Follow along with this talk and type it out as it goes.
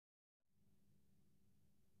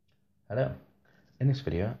Hello. In this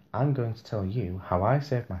video, I'm going to tell you how I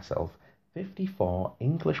saved myself 54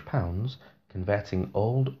 English pounds converting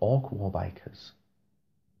old Ork Warbikers.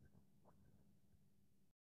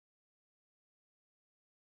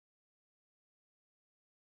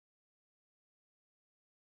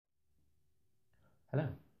 Hello.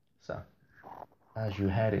 So, as you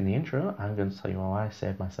heard in the intro, I'm going to tell you how I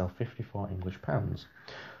saved myself 54 English pounds.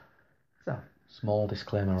 So, small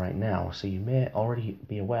disclaimer right now. So you may already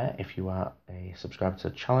be aware, if you are a subscriber to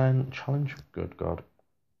challenge, good God.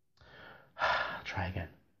 Try again.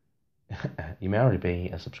 You may already be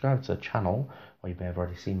a subscriber to the channel, or you may have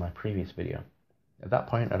already seen my previous video. At that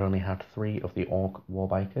point, I'd only had 3 of the Ork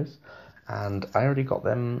Warbikers, and I already got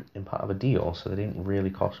them in part of a deal, so they didn't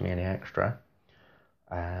really cost me any extra.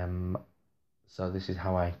 So this is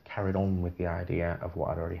how I carried on with the idea of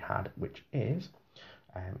what I'd already had, which is,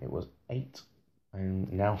 it was 8,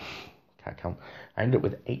 and now, can't count, I ended up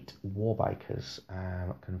with 8 Warbikers,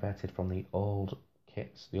 converted from the old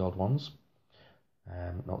kits, the old ones.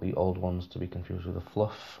 Not the old ones to be confused with the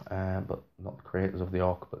fluff, but not the creators of the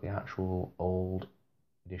Ork, but the actual old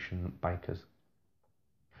edition bikers.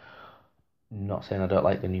 Not saying I don't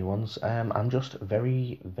like the new ones. I'm just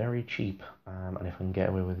very, very cheap, and if I can get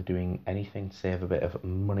away with doing anything to save a bit of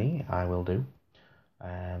money, I will do.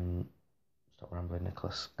 Stop rambling,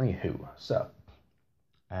 Nicholas. Anywho, so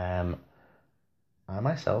I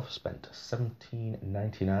myself spent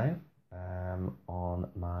 £17.99 on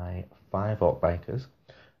my 5 Ork bikers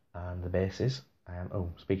and the bases. Oh,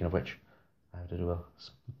 speaking of which, I have to do a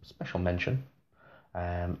special mention.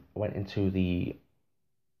 Went into the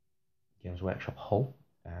Games Workshop Hull,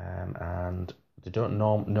 and they don't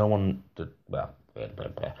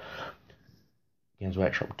Games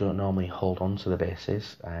Workshop don't normally hold on to the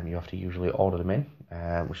bases. You have to usually order them in,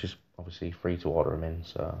 which is obviously free to order them in,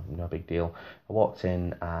 so no big deal. I walked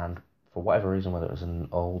in, and for whatever reason, whether it was an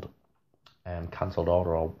old cancelled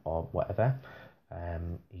order or whatever,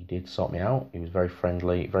 he did sort me out. He was very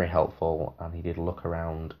friendly, very helpful, and he did look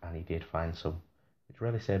around, and he did find some, which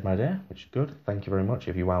really saved my day, which is good. Thank you very much.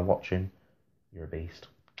 If you are watching, you're a beast.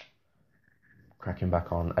 Cracking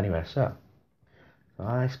back on. Anyway, so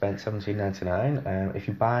I spent £17.99. If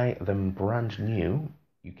you buy them brand new,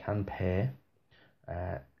 you can pay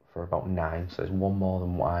for about £9, so it's one more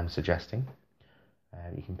than what I'm suggesting.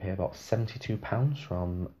 You can pay about £72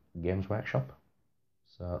 from Games Workshop.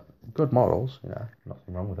 So good models,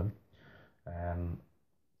 nothing wrong with them.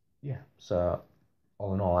 Yeah, so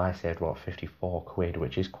all in all, I saved about 54 quid,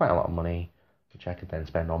 which is quite a lot of money, which I could then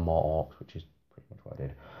spend on more Orks, which is pretty much what I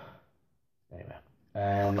did.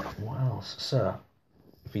 Anyway, what else? So,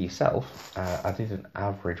 for yourself, I did an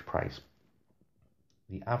average price.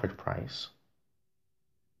 The average price,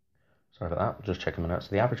 sorry about that, just checking my notes.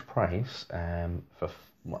 The average price,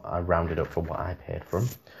 I rounded up for what I paid for them.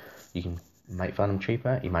 You might find them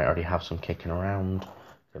cheaper, you might already have some kicking around.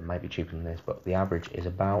 It might be cheaper than this, but the average is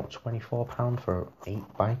about £24 for 8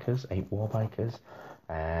 bikers, 8 Warbikers.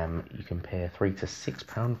 You can pay £3 to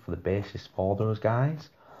 £6 for the basis for those guys.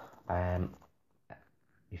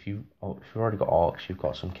 If you've already got Orks, you've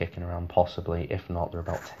got some kicking around possibly. If not, they're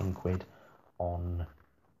about 10 quid on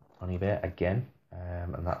eBay again,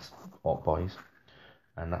 and that's Ork Boys,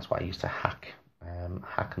 and that's what I used to hack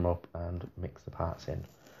them up and mix the parts in.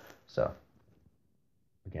 So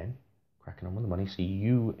again, cracking on with the money. So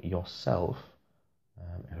you yourself,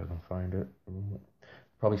 if I can find it,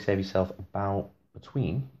 probably save yourself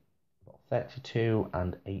between 32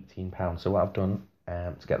 and £18. So what I've done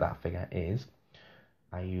to get that figure is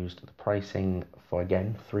I used the pricing for,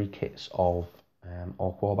 again, 3 kits of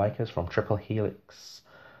Ork Warbikers from Triple Helix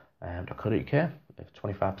 .co.uk,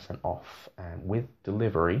 25% off, and with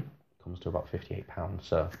delivery comes to about £58.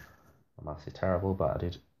 So my maths is terrible, but I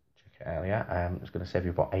did check it earlier. It's going to save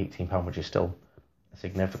you about £18, which is still a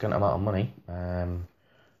significant amount of money.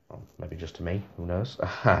 Well, maybe just to me, who knows?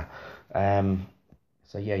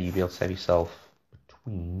 So yeah, you'll be able to save yourself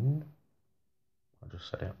between, I just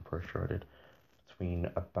said it, I'm pretty sure I did, between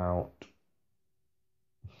about,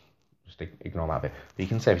 just ignore that bit, but you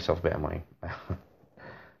can save yourself a bit of money.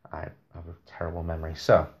 I have a terrible memory.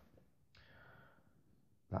 So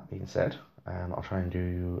that being said, I'll try and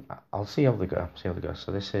do, I'll see how they go,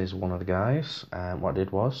 So this is one of the guys, what I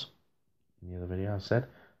did was, in the other video I said,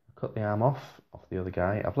 I cut the arm off the other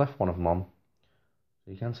guy. I've left one of them on,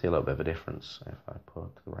 so you can see a little bit of a difference if I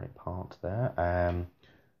put the right part there.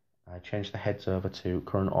 I changed the heads over to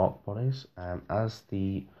current Ork bodies. As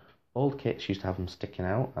the old kits used to have them sticking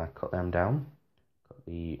out, I cut them down, cut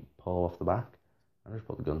the pole off the back, and just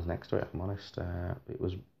put the guns next to it, if I'm honest. It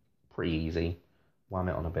was pretty easy. Wham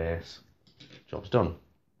it on a base, job's done.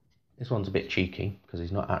 This one's a bit cheeky because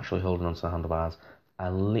he's not actually holding onto the handlebars. I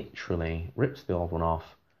literally ripped the old one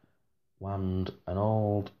off, whammed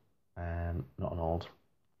another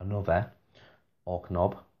Ork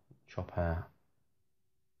knob chopper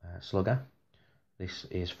slugger. This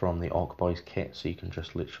is from the Ork Boys kit, so you can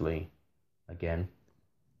just literally, again,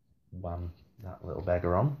 wham that little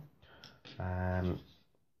beggar on.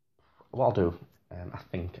 What I'll do, I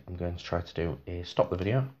think I'm going to try to do is stop the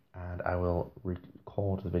video and I will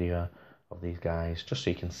record the video of these guys just so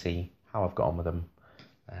you can see how I've got on with them.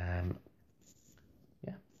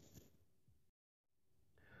 Yeah.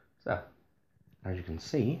 So, as you can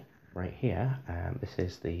see right here, this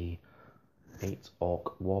is the 8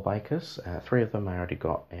 Ork Warbikers. 3 of them I already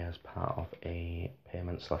got as part of a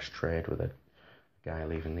payment / trade with a guy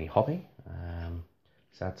leaving the hobby.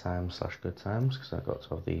 Sad times / good times, because I got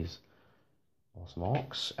 2 of these awesome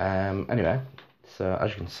orcs. Anyway, so as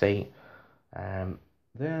you can see,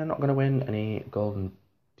 they're not going to win any golden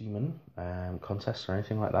demon contests or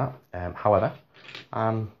anything like that. However,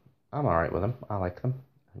 I'm alright with them. I like them.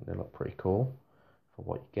 I think they look pretty cool for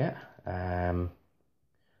what you get.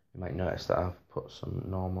 You might notice that I've put some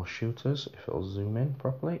normal shooters, if it'll zoom in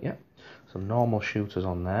properly. Yeah, some normal shooters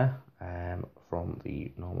on there from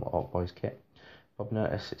the normal Ork Boys kit. I've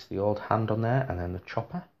noticed it's the old hand on there, and then the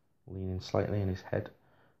chopper leaning slightly in his head.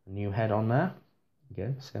 A new head on there.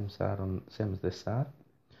 Again, same as this side.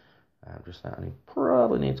 Just that, and he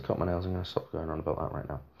probably needs to cut my nails. I'm going to stop going on about that right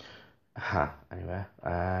now. Anyway,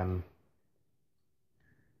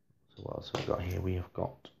 so what else have we got here? We have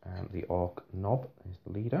got the Ork knob is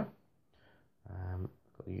the leader.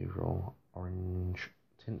 Got the usual orange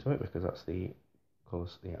tint to it because that's the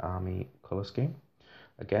colours, the army colour scheme.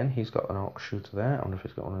 Again, he's got an Ork shooter there. I wonder if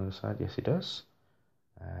he's got one on the other side. Yes, he does.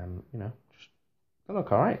 You know, just they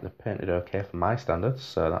look alright. They're painted okay for my standards,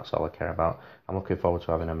 so that's all I care about. I'm looking forward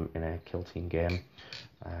to having them in a kill team game.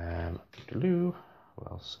 Who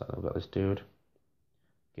else? We've got this dude.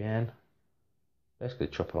 Again, basically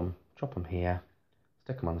chop them here,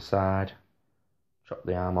 stick them on the side, chop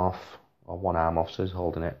the arm off, or one arm off so he's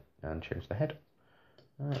holding it, and change the head.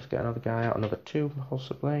 Let's get another guy out, another 2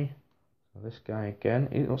 possibly. So this guy again,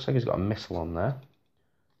 it looks like he's got a missile on there,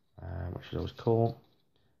 which is always cool.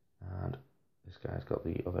 And this guy's got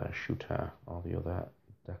the other shooter, or the other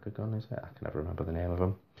decker gun, is it? I can never remember the name of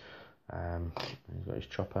him. He's got his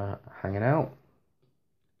chopper hanging out.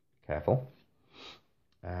 Careful.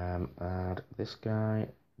 And this guy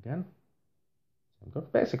again.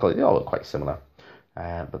 Basically, they all look quite similar,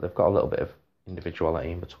 but they've got a little bit of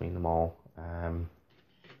individuality in between them all.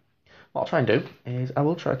 What I'll try and do is I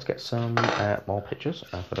will try to get some more pictures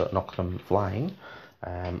if I don't knock them flying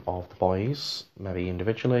of the boys, maybe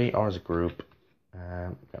individually or as a group.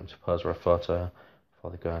 Get them to pose for a photo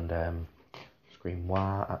before they go and scream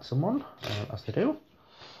 "wah" at someone, as they do,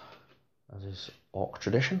 as is Ork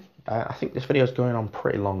tradition. I think this video is going on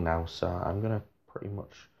pretty long now, so I'm going to pretty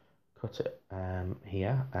much cut it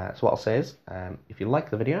here. So what I'll say is, if you like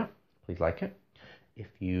the video, please like it. If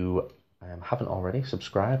you haven't already,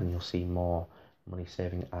 subscribe and you'll see more money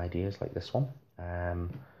saving ideas like this one.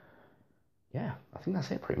 Yeah, I think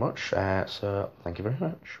that's it pretty much. So thank you very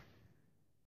much.